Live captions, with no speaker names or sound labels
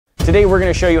Today we're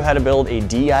going to show you how to build a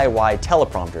DIY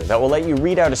teleprompter that will let you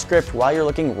read out a script while you're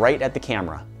looking right at the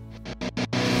camera.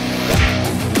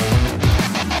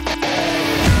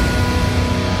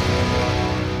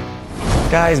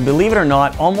 Guys, believe it or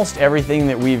not, almost everything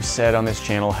that we've said on this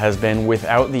channel has been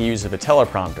without the use of a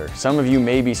teleprompter. Some of you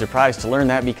may be surprised to learn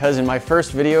that because in my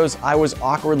first videos, I was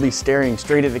awkwardly staring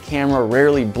straight at the camera,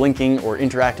 rarely blinking or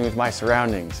interacting with my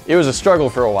surroundings. It was a struggle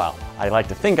for a while. I like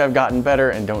to think I've gotten better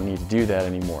and don't need to do that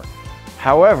anymore.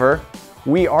 However,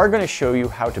 we are going to show you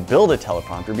how to build a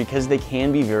teleprompter because they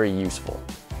can be very useful.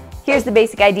 Here's the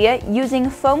basic idea. Using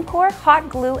foam core, hot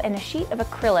glue, and a sheet of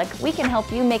acrylic, we can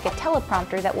help you make a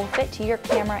teleprompter that will fit to your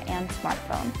camera and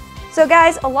smartphone. So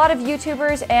guys, a lot of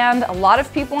YouTubers and a lot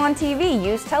of people on TV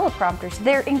use teleprompters.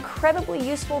 They're incredibly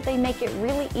useful. They make it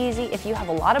really easy. If you have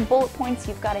a lot of bullet points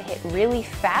you've got to hit really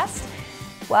fast,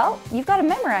 well, you've got to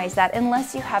memorize that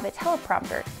unless you have a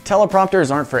teleprompter.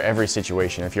 Teleprompters aren't for every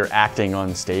situation. If you're acting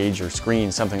on stage or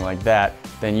screen, something like that,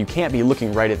 then you can't be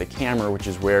looking right at the camera, which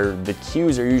is where the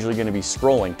cues are usually going to be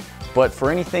scrolling. But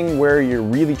for anything where you're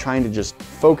really trying to just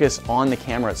focus on the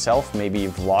camera itself, maybe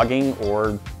vlogging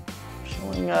or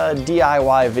showing a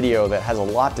DIY video that has a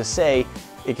lot to say,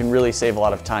 it can really save a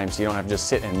lot of time so you don't have to just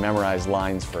sit and memorize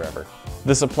lines forever.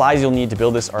 The supplies you'll need to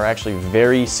build this are actually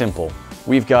very simple.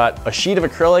 We've got a sheet of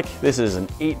acrylic. This is an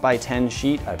 8x10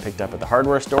 sheet I picked up at the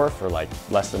hardware store for like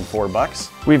less than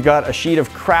 $4. We've got a sheet of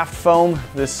craft foam.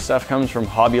 This stuff comes from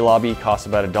Hobby Lobby, costs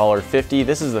about $1.50.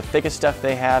 This is the thickest stuff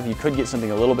they have. You could get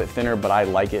something a little bit thinner, but I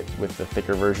like it with the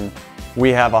thicker version. We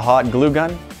have a hot glue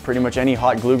gun. Pretty much any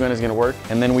hot glue gun is gonna work.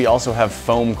 And then we also have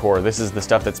foam core. This is the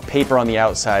stuff that's paper on the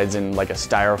outsides and like a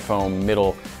styrofoam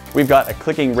middle. We've got a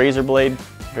clicking razor blade.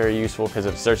 Very useful because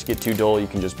if it starts to get too dull, you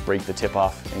can just break the tip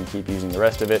off and keep using the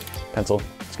rest of it. Pencil,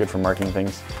 it's good for marking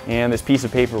things. And this piece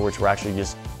of paper, which we're actually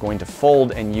just going to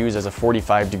fold and use as a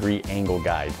 45-degree angle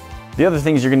guide. The other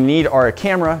things you're gonna need are a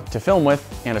camera to film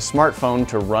with and a smartphone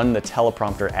to run the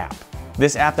teleprompter app.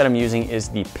 This app that I'm using is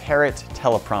the Parrot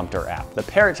teleprompter app. The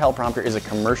Parrot teleprompter is a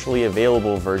commercially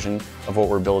available version of what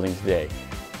we're building today.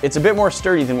 It's a bit more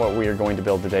sturdy than what we are going to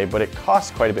build today, but it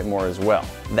costs quite a bit more as well.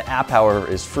 The app, however,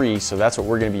 is free, so that's what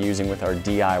we're going to be using with our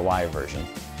DIY version.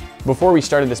 Before we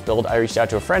started this build, I reached out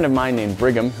to a friend of mine named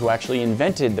Brigham who actually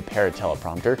invented the Parrot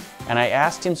teleprompter, and I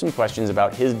asked him some questions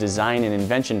about his design and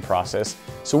invention process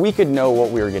so we could know what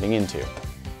we were getting into.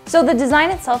 So the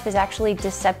design itself is actually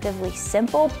deceptively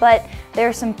simple, but there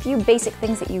are some few basic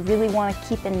things that you really want to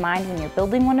keep in mind when you're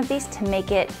building one of these to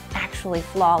make it actually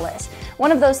flawless.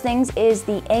 One of those things is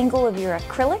the angle of your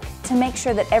acrylic to make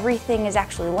sure that everything is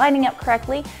actually lining up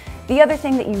correctly. The other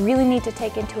thing that you really need to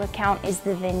take into account is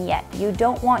the vignette. You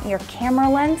don't want your camera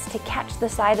lens to catch the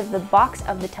side of the box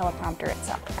of the teleprompter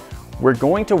itself. We're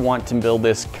going to want to build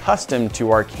this custom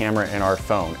to our camera and our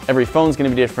phone. Every phone's gonna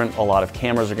be different, a lot of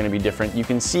cameras are gonna be different. You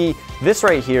can see this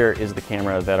right here is the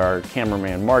camera that our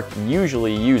cameraman Mark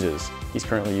usually uses. He's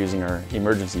currently using our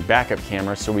emergency backup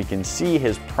camera so we can see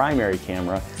his primary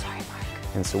camera. Sorry, Mark.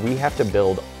 And so we have to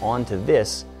build onto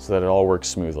this so that it all works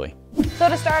smoothly. So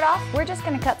to start off, we're just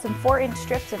gonna cut some 4-inch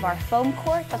strips of our foam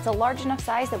core. That's a large enough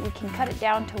size that we can cut it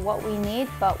down to what we need,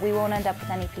 but we won't end up with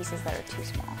any pieces that are too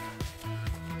small.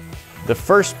 The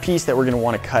first piece that we're going to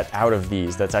want to cut out of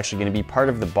these, that's actually going to be part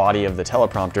of the body of the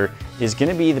teleprompter, is going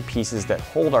to be the pieces that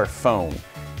hold our phone.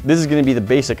 This is going to be the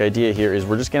basic idea here, is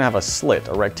we're just going to have a slit,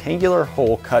 a rectangular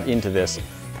hole cut into this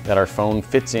that our phone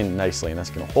fits in nicely, and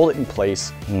that's going to hold it in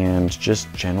place and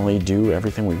just generally do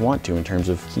everything we want to in terms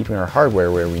of keeping our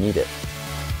hardware where we need it.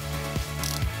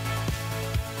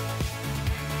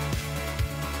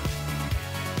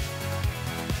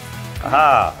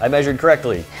 Aha, I measured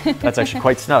correctly. That's actually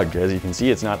quite snug. As you can see,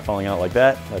 it's not falling out like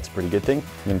that. That's a pretty good thing.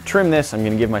 I'm gonna trim this. I'm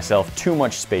gonna give myself too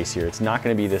much space here. It's not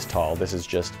gonna be this tall. This is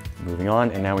just moving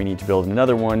on, and now we need to build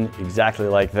another one exactly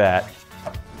like that.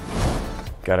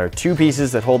 Got our two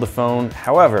pieces that hold the phone.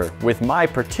 However, with my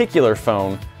particular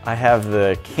phone, I have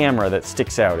the camera that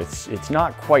sticks out. It's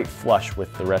not quite flush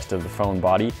with the rest of the phone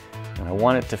body, and I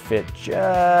want it to fit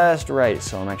just right,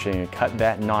 so I'm actually gonna cut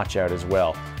that notch out as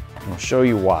well. And I'll show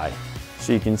you why.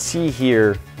 So you can see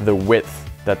here the width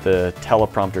that the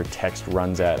teleprompter text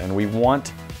runs at, and we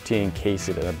want to encase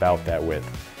it at about that width.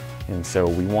 And so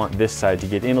we want this side to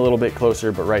get in a little bit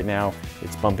closer, but right now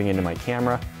it's bumping into my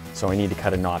camera, so I need to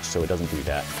cut a notch so it doesn't do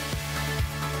that.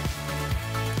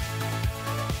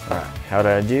 All right, how'd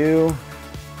I do?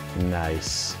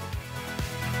 Nice.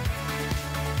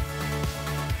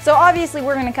 So obviously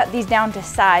we're gonna cut these down to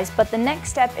size, but the next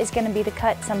step is gonna be to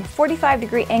cut some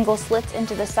 45-degree angle slits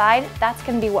into the side. That's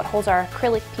gonna be what holds our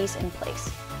acrylic piece in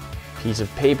place. Piece of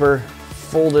paper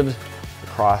folded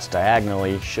across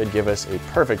diagonally should give us a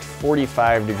perfect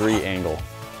 45-degree angle.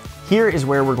 Here is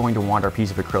where we're going to want our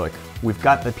piece of acrylic. We've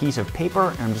got the piece of paper,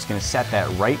 and I'm just going to set that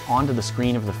right onto the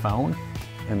screen of the phone,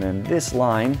 and then this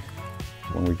line,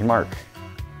 when we can mark.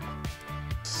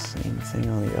 Same thing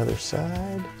on the other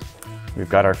side. We've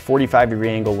got our 45-degree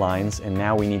angle lines, and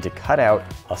now we need to cut out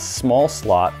a small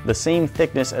slot, the same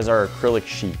thickness as our acrylic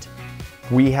sheet.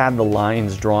 We had the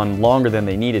lines drawn longer than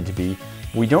they needed to be.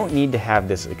 We don't need to have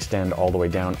this extend all the way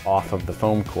down off of the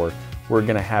foam core. We're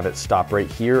gonna have it stop right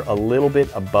here, a little bit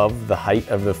above the height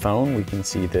of the phone. We can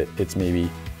see that it's maybe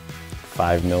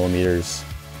 5 millimeters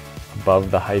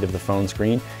above the height of the phone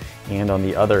screen. And on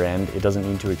the other end, it doesn't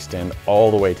need to extend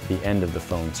all the way to the end of the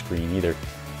phone screen either.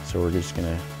 So we're just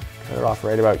gonna cut it off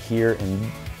right about here, and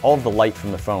all of the light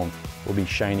from the phone will be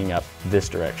shining up this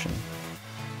direction.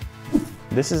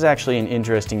 This is actually an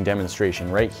interesting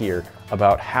demonstration right here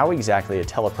about how exactly a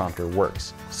teleprompter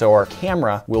works. So our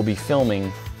camera will be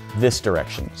filming this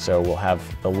direction. So we'll have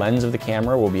the lens of the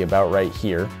camera will be about right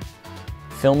here,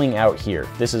 filming out here.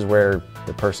 This is where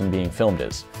the person being filmed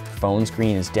is. Phone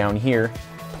screen is down here,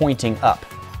 pointing up.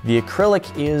 The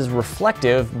acrylic is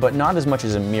reflective, but not as much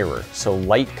as a mirror. So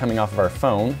light coming off of our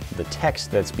phone, the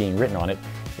text that's being written on it,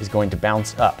 is going to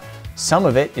bounce up. Some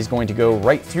of it is going to go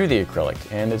right through the acrylic,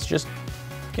 and it's just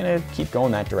gonna keep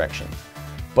going that direction.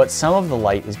 But some of the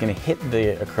light is gonna hit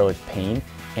the acrylic pane,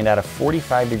 and at a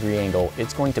 45-degree angle,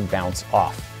 it's going to bounce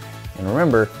off. And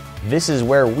remember, this is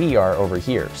where we are over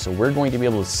here, so we're going to be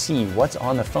able to see what's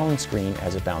on the phone screen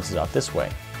as it bounces off this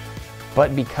way.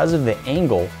 But because of the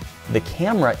angle, the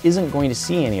camera isn't going to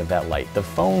see any of that light. The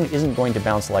phone isn't going to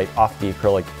bounce light off the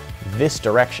acrylic this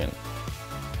direction.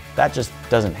 That just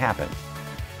doesn't happen.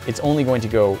 It's only going to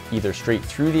go either straight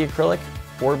through the acrylic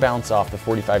or bounce off the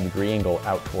 45-degree angle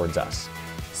out towards us.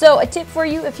 So a tip for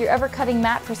you if you're ever cutting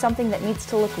matte for something that needs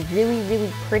to look really,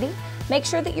 really pretty, make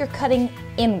sure that you're cutting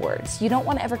inwards. You don't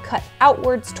want to ever cut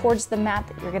outwards towards the mat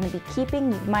that you're going to be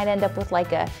keeping. You might end up with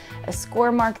like a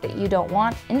score mark that you don't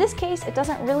want. In this case, it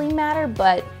doesn't really matter,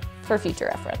 but for future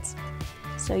reference.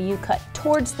 So you cut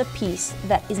towards the piece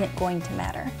that isn't going to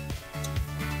matter.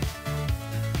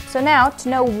 So now, to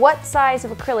know what size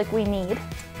of acrylic we need,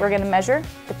 we're going to measure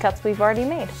the cuts we've already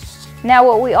made. Now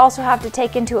what we also have to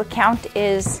take into account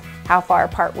is how far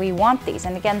apart we want these,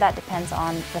 and again that depends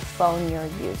on the phone you're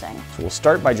using. So we'll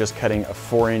start by just cutting a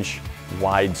 4-inch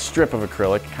wide strip of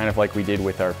acrylic, kind of like we did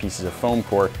with our pieces of foam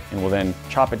core, and we'll then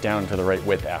chop it down to the right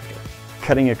width after.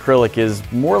 Cutting acrylic is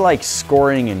more like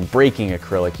scoring and breaking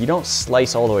acrylic. You don't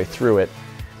slice all the way through it.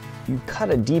 You cut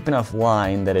a deep enough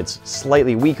line that it's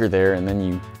slightly weaker there, and then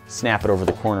you snap it over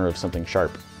the corner of something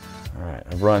sharp. All right,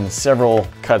 I've run several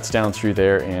cuts down through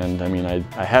there, and I mean,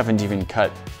 I haven't even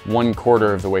cut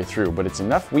 1/4 of the way through, but it's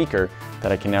enough weaker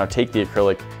that I can now take the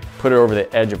acrylic, put it over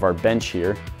the edge of our bench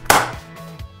here.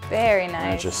 Very nice.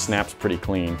 And it just snaps pretty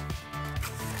clean.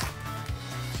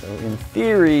 So in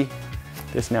theory,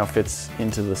 this now fits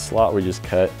into the slot we just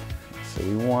cut. So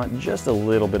we want just a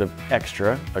little bit of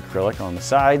extra acrylic on the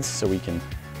sides so we can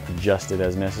adjust it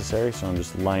as necessary. So I'm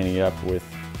just lining it up with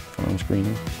phone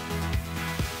screen.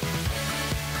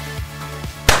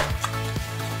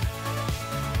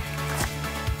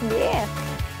 Yeah.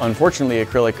 Unfortunately,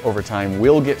 acrylic over time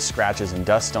will get scratches and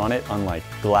dust on it, unlike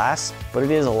glass, but it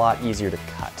is a lot easier to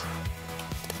cut.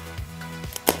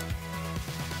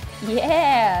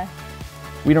 Yeah.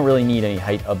 We don't really need any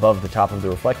height above the top of the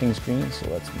reflecting screen, so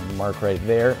let's mark right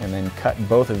there and then cut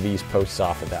both of these posts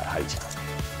off at that height.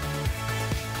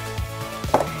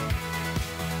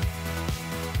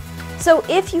 So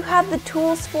if you have the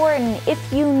tools for it, and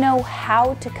if you know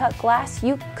how to cut glass,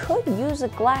 you could use a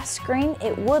glass screen.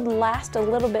 It would last a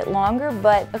little bit longer,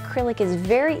 but acrylic is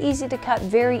very easy to cut,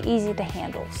 very easy to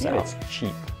handle. So and it's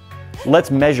cheap. Let's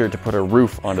measure to put a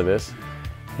roof onto this.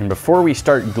 And before we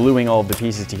start gluing all of the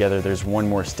pieces together, there's one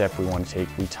more step we want to take.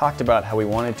 We talked about how we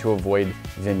wanted to avoid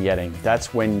vignetting.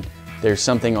 That's when there's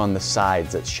something on the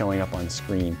sides that's showing up on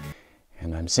screen.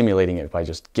 And I'm simulating it by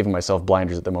just giving myself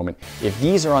blinders at the moment. If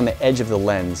these are on the edge of the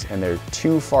lens and they're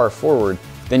too far forward,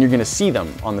 then you're gonna see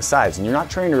them on the sides. And you're not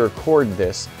trying to record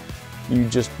this, you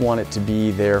just want it to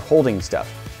be there holding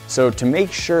stuff. So to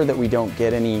make sure that we don't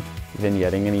get any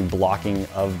vignetting, any blocking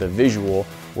of the visual,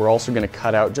 we're also gonna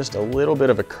cut out just a little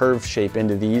bit of a curved shape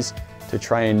into these to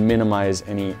try and minimize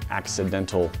any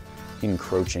accidental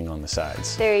encroaching on the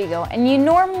sides. there you go. And you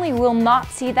normally will not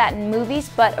see that in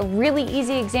movies, but a really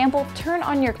easy example, turn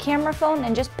on your camera phone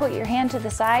and just put your hand to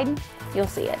the side, you'll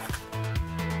see it.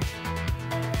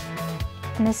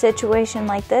 In a situation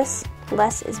like this,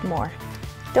 less is more.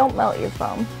 Don't melt your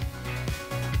foam.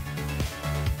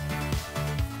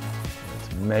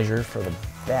 Let's measure for the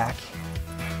back.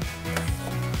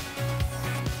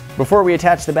 Before we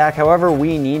attach the back, however,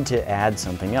 we need to add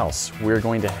something else. We're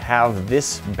going to have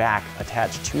this back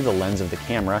attached to the lens of the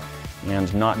camera,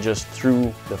 and not just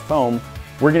through the foam.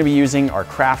 We're going to be using our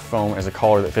craft foam as a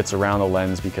collar that fits around the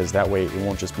lens, because that way it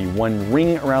won't just be one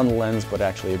ring around the lens, but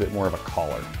actually a bit more of a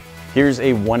collar. Here's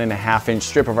a 1.5 inch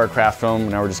strip of our craft foam.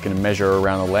 Now we're just going to measure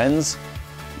around the lens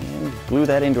and glue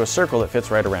that into a circle that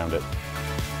fits right around it.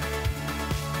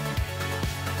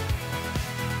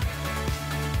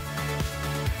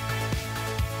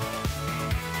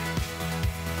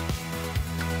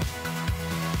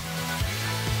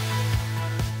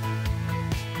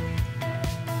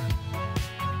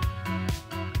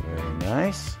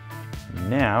 Nice.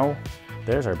 Now,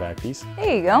 there's our back piece.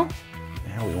 There you go.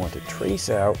 Now we want to trace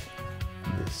out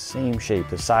the same shape,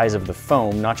 the size of the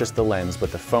foam, not just the lens,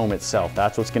 but the foam itself.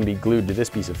 That's what's going to be glued to this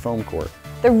piece of foam core.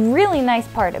 The really nice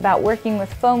part about working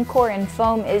with foam core and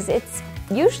foam is it's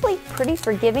usually pretty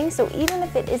forgiving, so even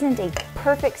if it isn't a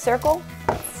perfect circle,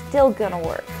 it's still gonna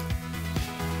work.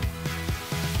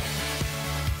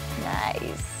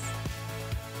 Nice.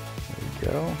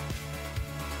 There we go.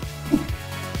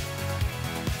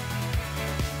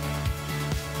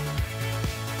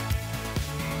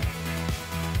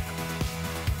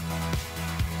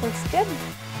 Looks good.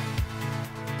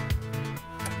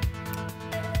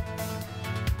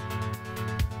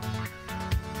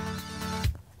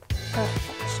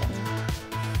 Perfection.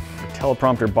 The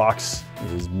teleprompter box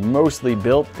is mostly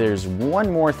built. There's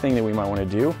one more thing that we might want to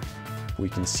do. We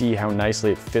can see how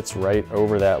nicely it fits right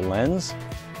over that lens.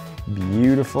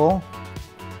 Beautiful.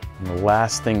 And the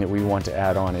last thing that we want to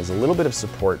add on is a little bit of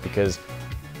support, because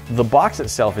the box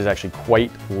itself is actually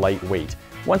quite lightweight.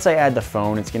 Once I add the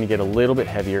foam, it's going to get a little bit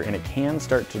heavier and it can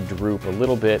start to droop a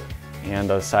little bit. And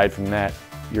aside from that,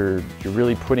 you're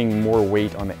really putting more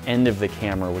weight on the end of the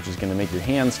camera, which is going to make your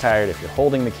hands tired if you're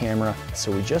holding the camera.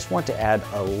 So we just want to add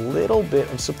a little bit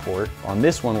of support. On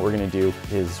this one, what we're going to do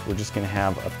is we're just going to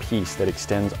have a piece that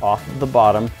extends off of the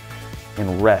bottom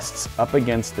and rests up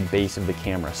against the base of the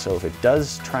camera. So if it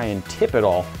does try and tip at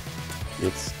all,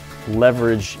 its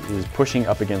leverage is pushing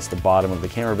up against the bottom of the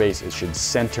camera base. It should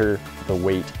center the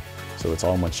weight, so it's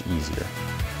all much easier.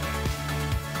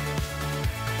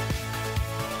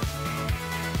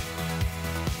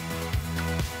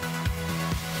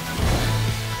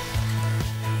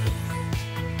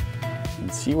 You can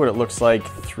see what it looks like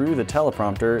through the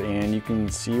teleprompter, and you can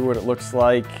see what it looks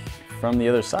like from the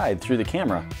other side through the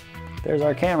camera. There's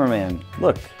our cameraman.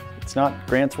 Look, it's not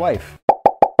Grant's wife.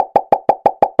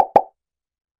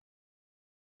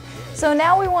 So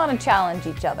now we want to challenge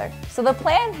each other. So the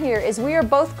plan here is we are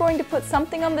both going to put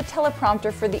something on the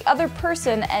teleprompter for the other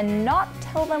person and not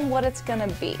tell them what it's going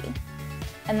to be,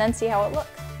 and then see how it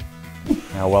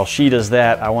looks. Now while she does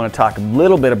that, I want to talk a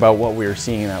little bit about what we were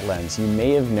seeing in that lens. You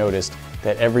may have noticed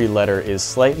that every letter is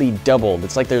slightly doubled.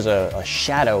 It's like there's a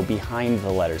shadow behind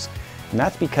the letters. And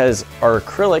that's because our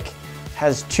acrylic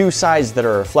has two sides that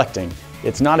are reflecting.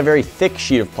 It's not a very thick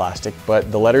sheet of plastic,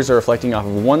 but the letters are reflecting off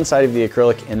of one side of the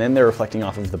acrylic, and then they're reflecting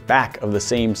off of the back of the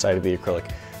same side of the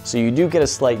acrylic. So you do get a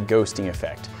slight ghosting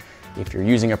effect. If you're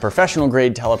using a professional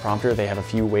grade teleprompter, they have a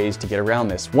few ways to get around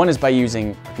this. One is by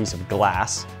using a piece of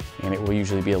glass, and it will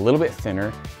usually be a little bit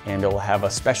thinner, and it will have a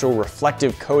special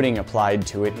reflective coating applied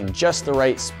to it in just the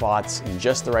right spots, in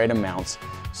just the right amounts,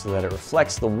 so that it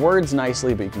reflects the words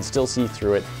nicely, but you can still see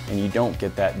through it, and you don't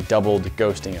get that doubled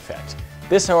ghosting effect.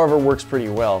 This, however, works pretty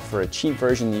well for a cheap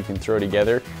version you can throw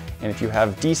together, and if you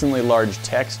have decently large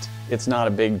text, it's not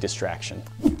a big distraction.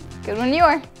 Good one, you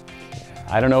are.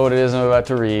 I don't know what it is I'm about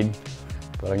to read,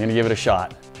 but I'm gonna give it a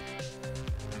shot.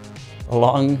 A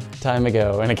long time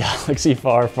ago, in a galaxy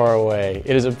far, far away,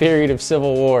 it is a period of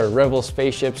civil war. Rebel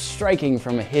spaceships striking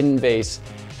from a hidden base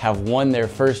have won their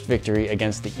first victory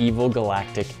against the evil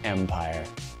galactic empire.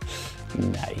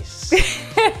 Nice.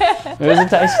 There's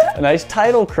a nice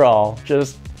title crawl.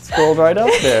 Just scrolled right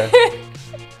up there.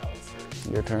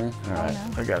 Your turn? All right,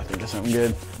 Oh, no. I gotta think of something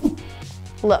good.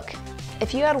 Look,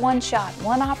 if you had one shot,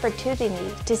 one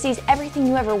opportunity to seize everything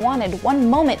you ever wanted, one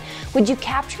moment, would you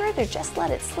capture it or just let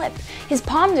it slip? His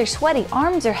palms are sweaty,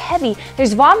 arms are heavy,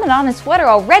 there's vomit on his sweater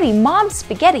already, mom's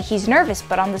spaghetti, he's nervous,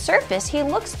 but on the surface, he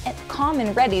looks calm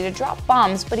and ready to drop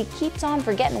bombs, but he keeps on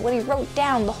forgetting what he wrote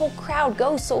down. The whole crowd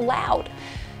goes so loud.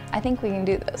 I think we can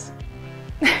do this.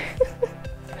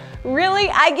 Really?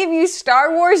 I give you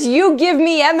Star Wars, you give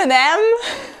me Eminem?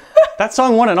 That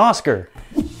song won an Oscar.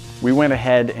 We went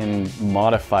ahead and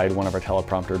modified one of our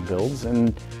teleprompter builds,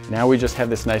 and now we just have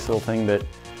this nice little thing that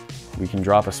we can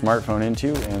drop a smartphone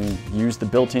into and use the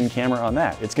built-in camera on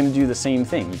that. It's going to do the same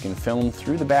thing. You can film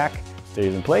through the back,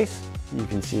 stays in place, you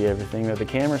can see everything that the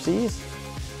camera sees.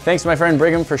 Thanks to my friend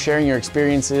Brigham for sharing your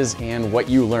experiences and what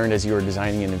you learned as you were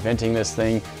designing and inventing this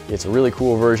thing. It's a really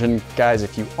cool version. Guys,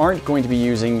 if you aren't going to be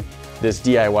using this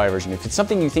DIY version, if it's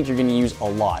something you think you're going to use a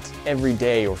lot, every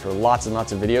day or for lots and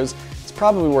lots of videos, it's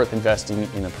probably worth investing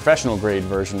in a professional grade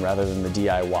version rather than the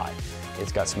DIY.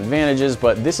 It's got some advantages,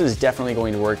 but this is definitely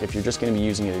going to work if you're just going to be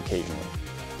using it occasionally.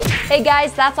 Hey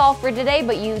guys, that's all for today,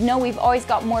 but you know we've always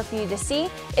got more for you to see.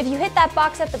 If you hit that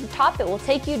box at the top, it will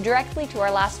take you directly to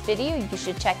our last video. You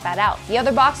should check that out. The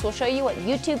other box will show you what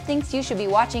YouTube thinks you should be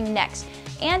watching next.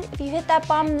 And if you hit that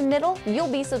bomb in the middle, you'll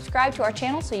be subscribed to our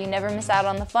channel so you never miss out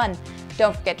on the fun.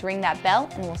 Don't forget to ring that bell,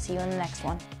 and we'll see you in the next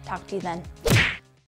one. Talk to you then.